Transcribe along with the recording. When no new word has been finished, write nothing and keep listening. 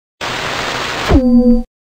All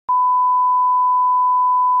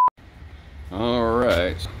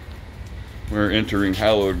right, we're entering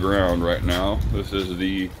hallowed ground right now. This is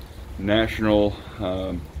the National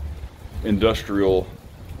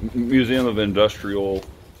Museum of Industrial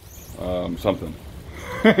something.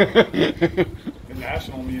 The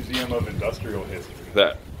National Museum of Industrial History.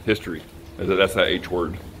 That history. That's that H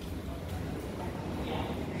word.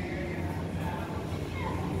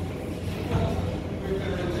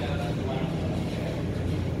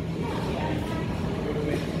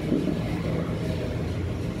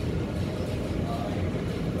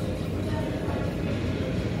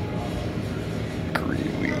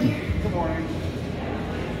 Good morning.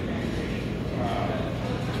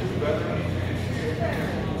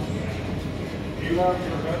 Do you have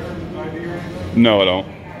your veteran ID or anything? No, I don't.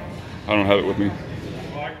 I don't have it with me.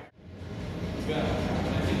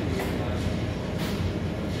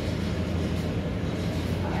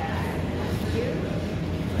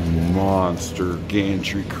 Monster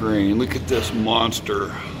gantry crane. Look at this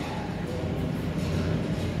monster.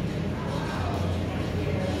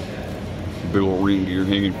 Big old ring gear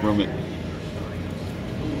hanging from it.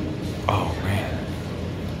 Oh man.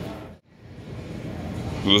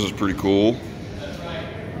 This is pretty cool.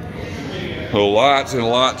 So lots and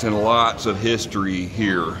lots and lots of history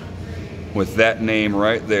here with that name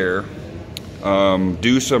right there.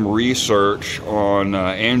 Do some research on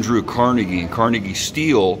Andrew Carnegie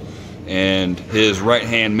Steel, and his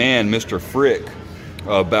right-hand man, Mr. Frick,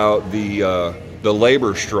 about the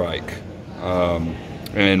labor strike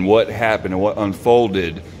and what happened and what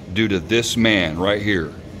unfolded due to this man right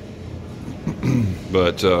here.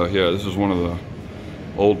 But yeah, this is one of the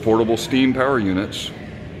old portable steam power units.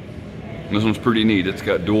 This one's pretty neat. It's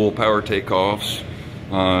got dual power takeoffs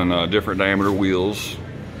on different diameter wheels.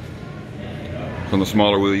 On the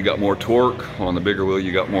smaller wheel you got more torque, on the bigger wheel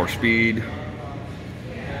you got more speed.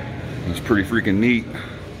 It's pretty freaking neat.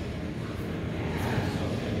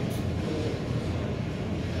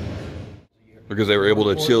 Because they were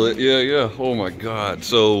able to chill it. Yeah. Oh my God.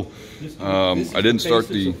 So I didn't start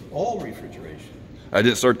the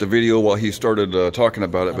video while he started talking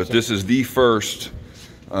about it, but this is the first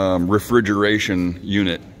refrigeration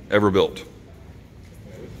unit ever built.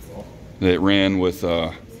 It ran with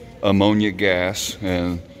ammonia gas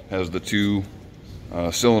and has the two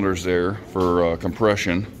cylinders there for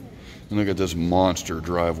compression. And look at this monster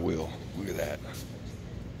drive wheel. Look at that.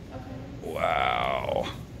 Wow.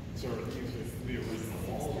 So are these the original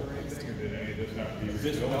walls or anything, or did any of this have to be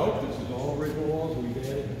This is all original walls. We've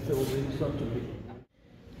added and filled in something.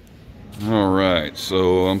 All right,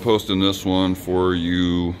 so I'm posting this one for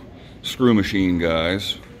you screw machine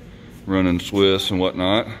guys running Swiss and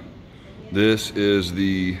whatnot. This is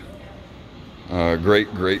the great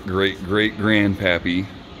grandpappy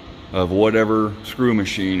of whatever screw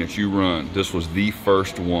machine that you run. This was the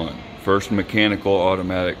first one, first mechanical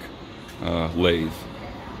automatic lathe.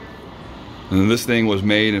 And this thing was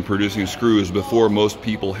made and producing screws before most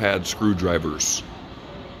people had screwdrivers.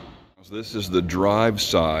 So this is the drive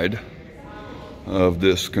side of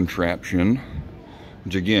this contraption,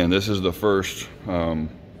 which again, this is the first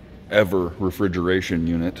ever refrigeration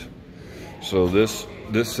unit. So this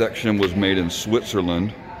section was made in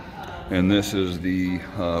Switzerland, and this is the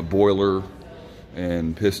boiler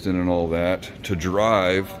and piston and all that to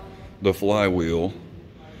drive the flywheel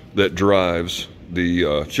that drives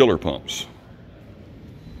the chiller pumps.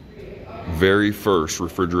 Very first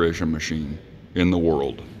refrigeration machine in the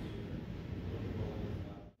world.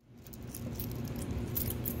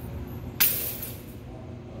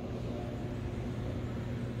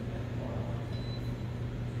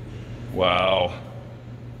 Wow.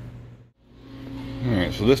 All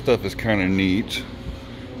right, so this stuff is kind of neat,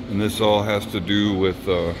 and this all has to do with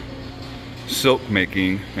silk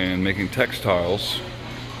making and making textiles.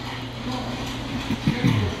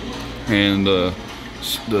 And the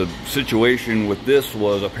situation with this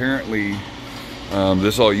was apparently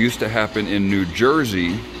this all used to happen in New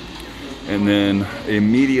Jersey, and then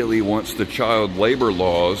immediately once the child labor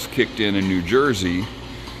laws kicked in New Jersey,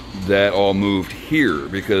 that all moved here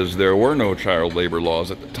because there were no child labor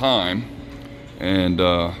laws at the time, and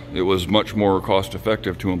it was much more cost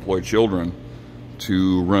effective to employ children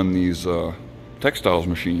to run these textiles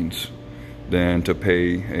machines than to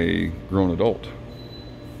pay a grown adult.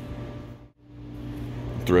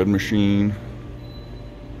 Thread machine.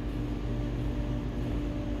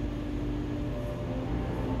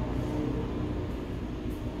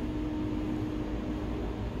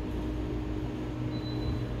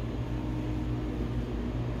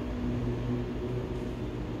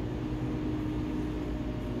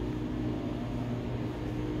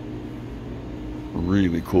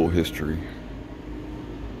 Really cool history.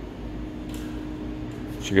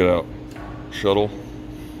 Check it out. Shuttle.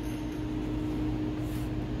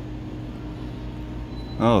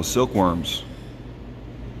 Oh, silkworms.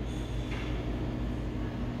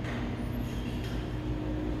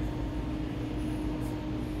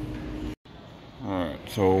 Alright,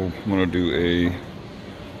 so I'm gonna do a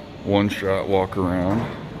one-shot walk around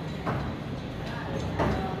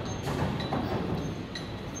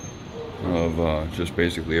of just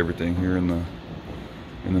basically everything here in the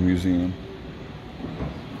museum.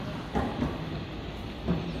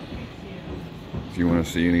 If you want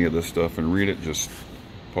to see any of this stuff and read it, just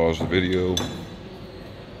pause the video.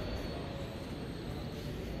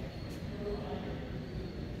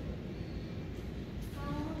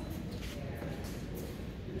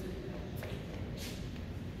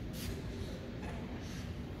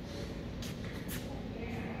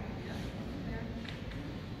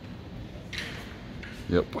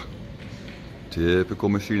 Yep. Typical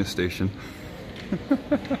machinist station.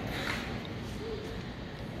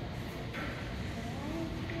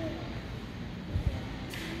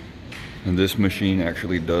 And this machine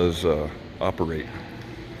actually does operate.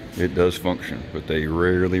 It does function, but they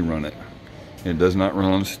rarely run it. It does not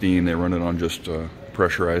run on steam. They run it on just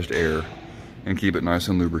pressurized air and keep it nice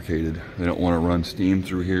and lubricated. They don't want to run steam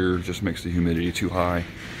through here. It just makes the humidity too high.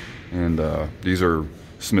 And these are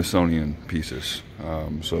Smithsonian pieces,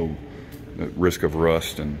 so the risk of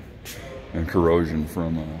rust and corrosion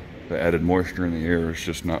from the added moisture in the air is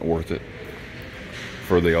just not worth it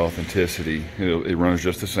for the authenticity. It runs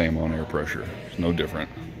just the same on air pressure. It's no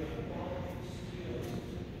different.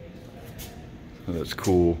 So that's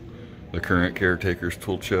cool. The current caretaker's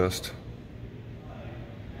tool chest.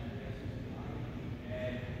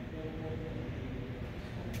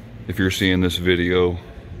 If you're seeing this video,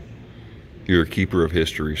 you're a keeper of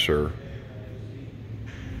history, sir.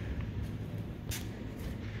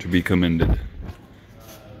 To be commended.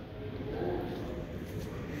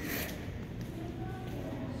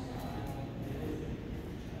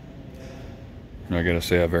 And I gotta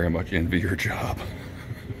say, I very much envy your job.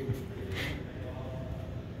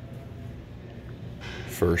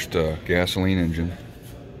 First gasoline engine.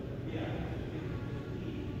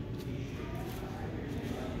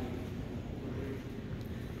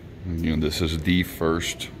 And, you know, this is the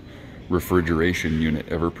first refrigeration unit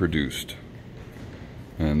ever produced.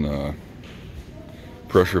 And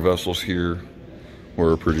pressure vessels here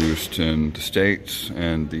were produced in the States,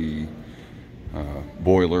 and the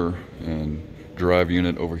boiler and drive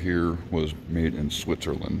unit over here was made in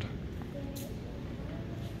Switzerland.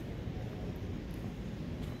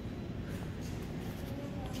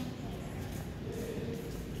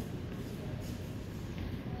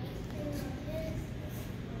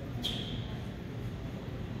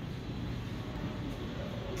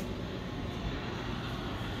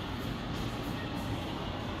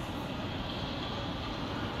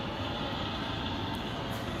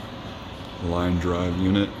 Line drive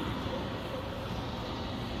unit.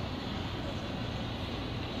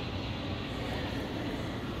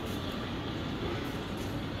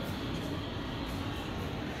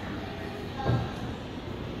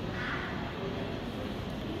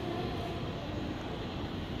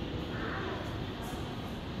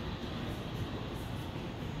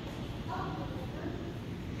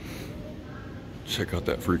 Check out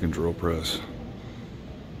that freaking drill press.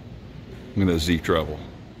 Look at that Z travel.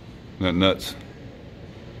 Isn't that nuts?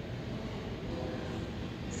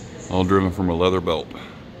 All driven from a leather belt.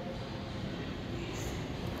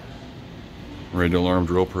 Radial arm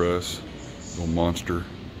drill press. Little monster.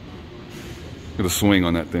 Look at the swing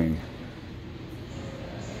on that thing.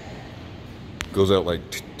 Goes out like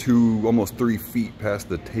almost 3 feet past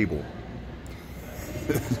the table.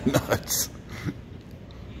 It's nuts.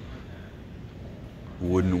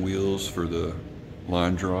 Wooden wheels for the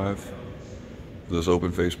line drive. This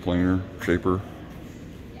open face planer shaper.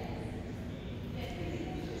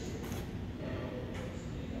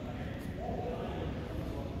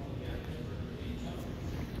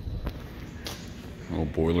 Little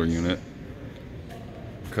boiler unit.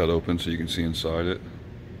 Cut open so you can see inside it.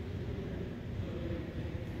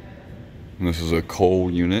 And this is a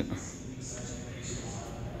coal unit.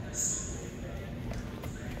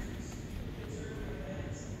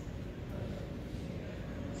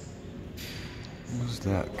 What's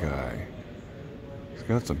that guy? He's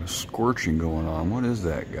got some scorching going on. What is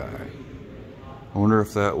that guy? I wonder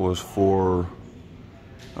if that was for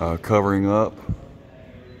covering up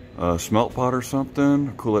a smelt pot or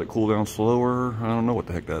something. Let it cool down slower. I don't know what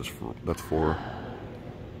the heck that's for.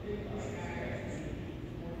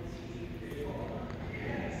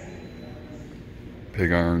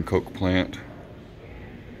 pig iron coke plant.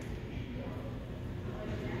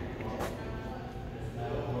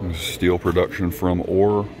 There's steel production from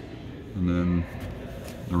ore, and then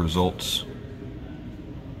the results.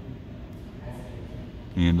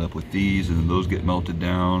 You end up with these, and then those get melted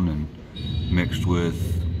down and mixed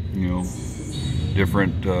with, you know,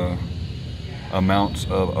 different amounts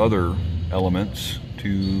of other elements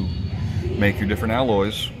to make your different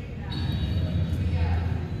alloys.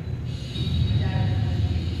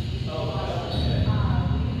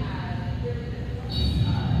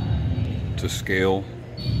 To scale,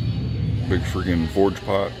 big freaking forge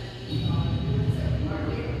pot,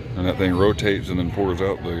 and that thing rotates and then pours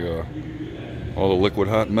out the all the liquid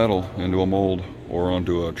hot metal into a mold or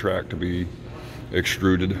onto a track to be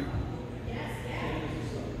extruded.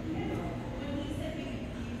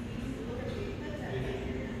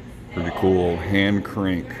 Pretty cool hand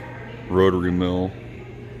crank rotary mill,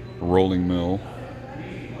 rolling mill.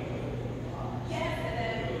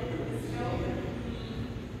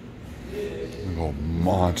 Oh,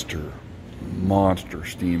 monster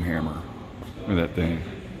steam hammer. Look at that thing.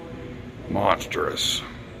 Monstrous.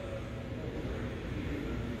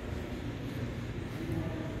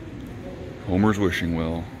 Homer's wishing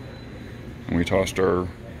well. And we tossed our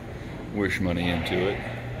wish money into it.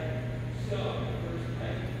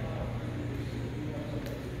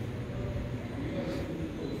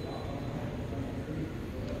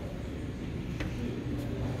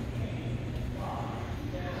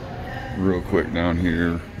 Real quick down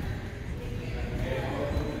here.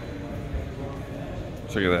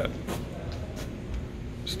 Look at that.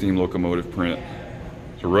 Steam locomotive print.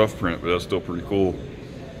 It's a rough print, but that's still pretty cool.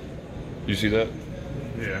 You see that?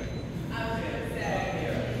 Yeah.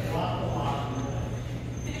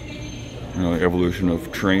 You know, the evolution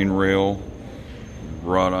of train rail,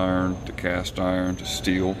 wrought iron to cast iron to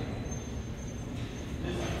steel.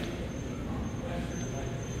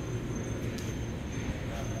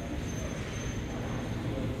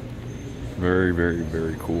 Very, very,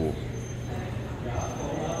 very cool.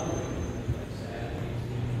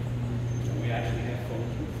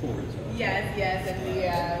 Yes, and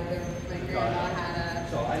my grandma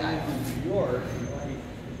had a.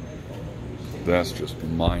 That's just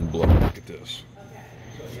mind blowing. Look at this.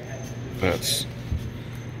 That's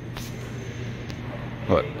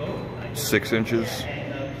what, 6 inches?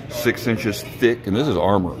 6 inches thick, and this is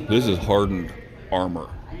armor. This is hardened armor.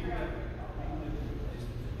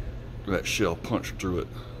 That shell punched through it.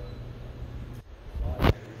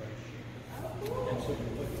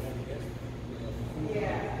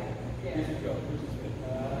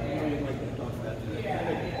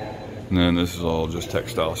 And then this is all just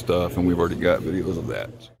textile stuff, and we've already got videos of that.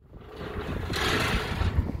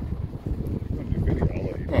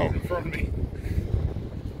 Oh, from me.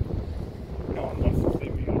 No one wants to see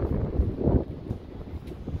me.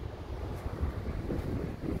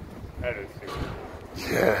 That is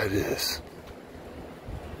super. Yeah, it is.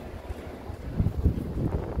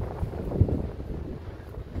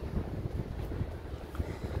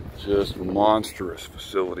 Just a monstrous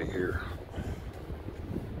facility here.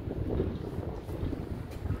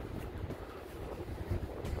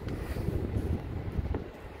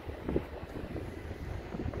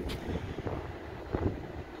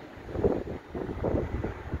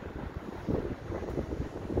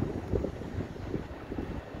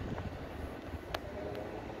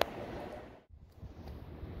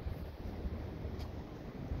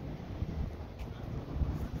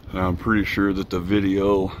 And I'm pretty sure that the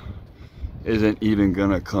video isn't even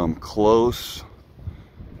gonna come close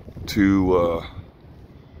to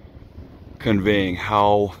conveying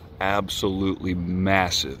how absolutely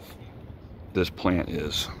massive this plant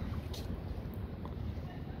is.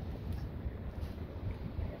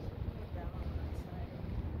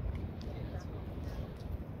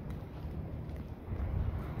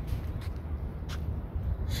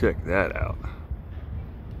 Check that out.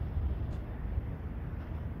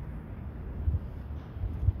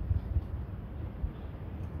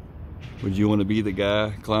 Would you want to be the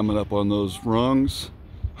guy climbing up on those rungs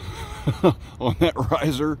on that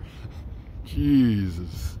riser?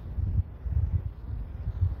 Jesus.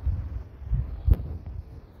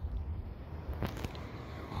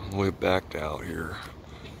 All the way backed out here.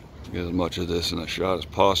 Get as much of this in a shot as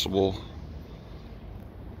possible.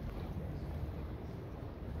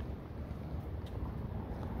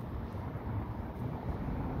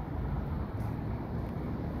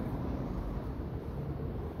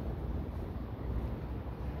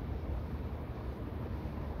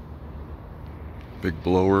 Big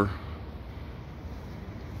blower.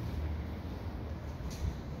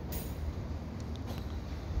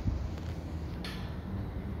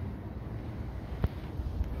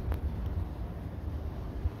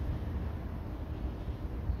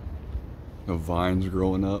 The vines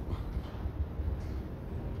growing up.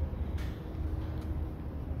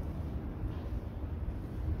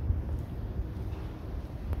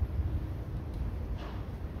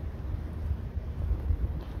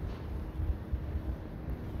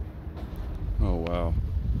 Oh wow.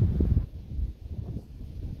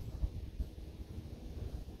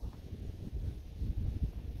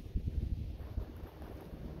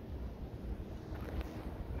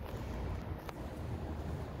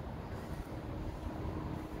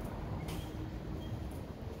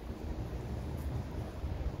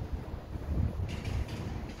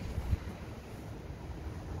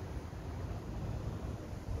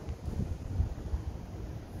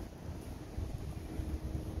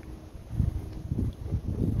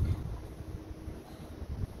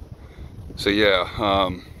 So yeah,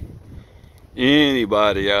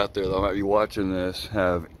 anybody out there that might be watching this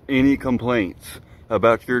have any complaints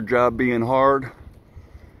about your job being hard,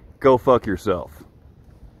 go fuck yourself.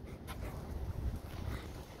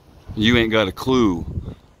 You ain't got a clue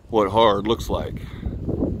what hard looks like.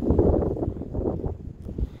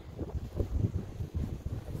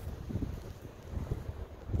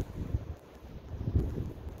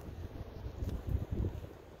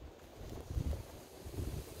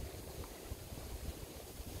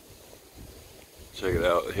 Check it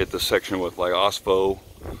out, hit the section with like OSPO,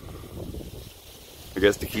 I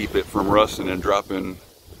guess to keep it from rusting and dropping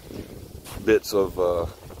bits of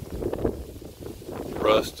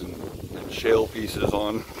rust and shell pieces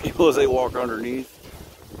on people as they walk underneath.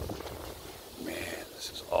 Man,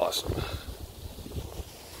 this is awesome.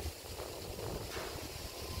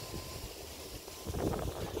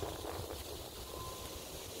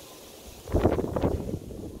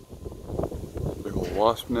 Big old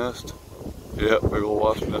wasp nest. Yep, big old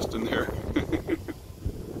wasp nest in there.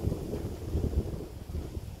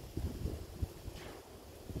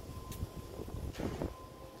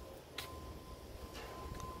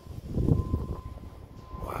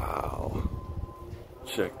 Wow.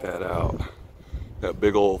 Check that out. That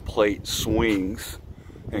big old plate swings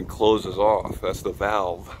and closes off. That's the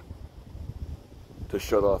valve to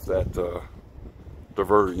shut off that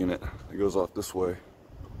diverter unit that goes off this way.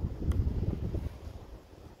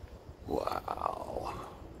 Wow.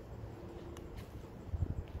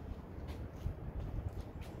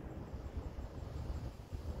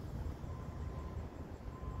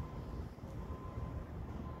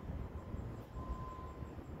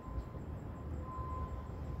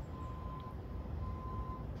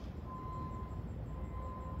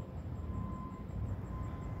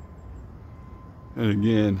 And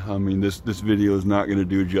again, I mean, this video is not going to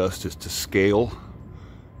do justice to scale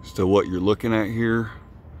as to what you're looking at here.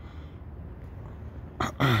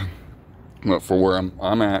 But for where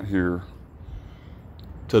I'm at here,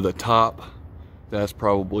 to the top, that's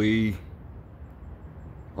probably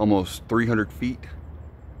almost 300 feet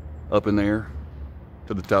up in the air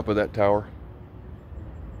to the top of that tower.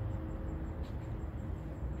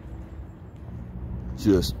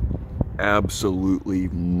 Just absolutely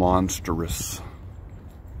monstrous.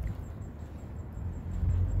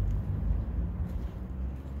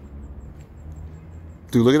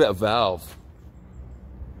 Dude, look at that valve.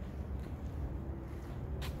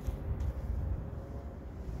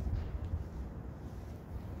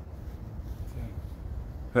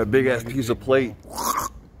 That big ass piece of plate.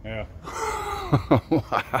 Yeah.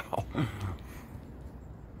 Wow.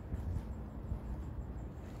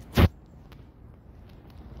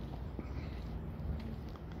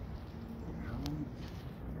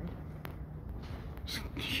 It's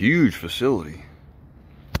a huge facility.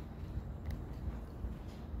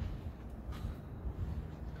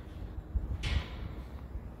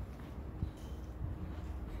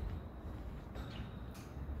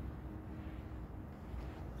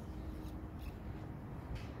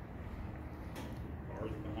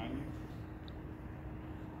 Cars behind you.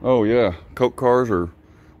 Oh yeah, Coke cars or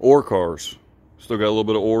ore cars. Still got a little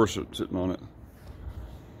bit of ore sitting on it.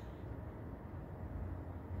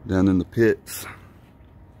 Down in the pits.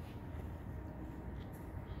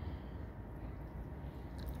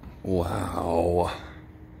 Wow.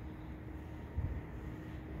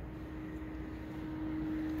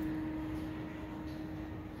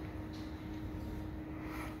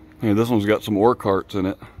 Hey, this one's got some ore carts in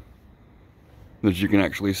it that you can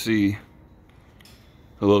actually see.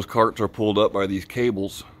 So those carts are pulled up by these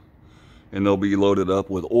cables and they'll be loaded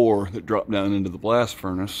up with ore that drop down into the blast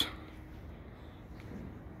furnace.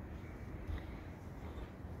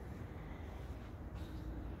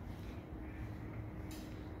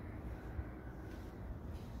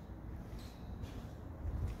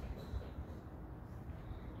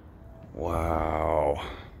 Wow.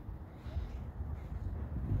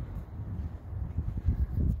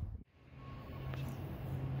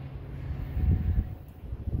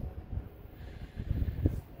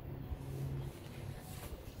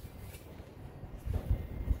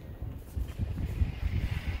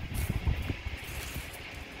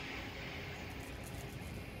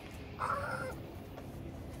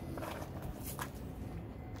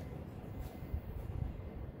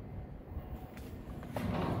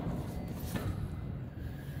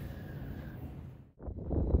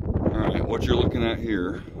 what you're looking at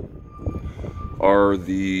here are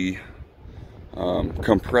the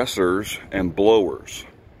compressors and blowers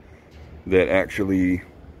that actually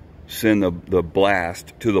send the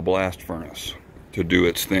blast to the blast furnace to do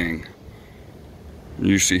its thing.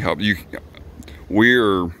 You see how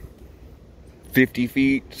we're 50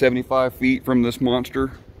 feet, 75 feet from this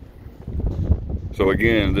monster. So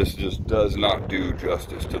again, this just does not do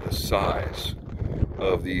justice to the size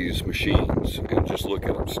of these machines. And just look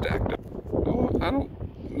at them stacked up. Oh,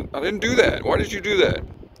 I didn't do that. Why did you do that?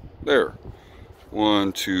 There.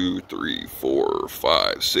 1, 2, 3, 4,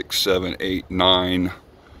 5, 6, 7, 8, 9,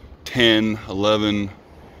 10, 11,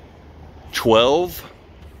 12.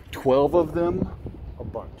 12 of them. A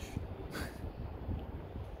bunch.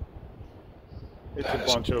 It's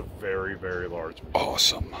a bunch of very, very large machines.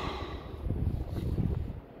 Awesome.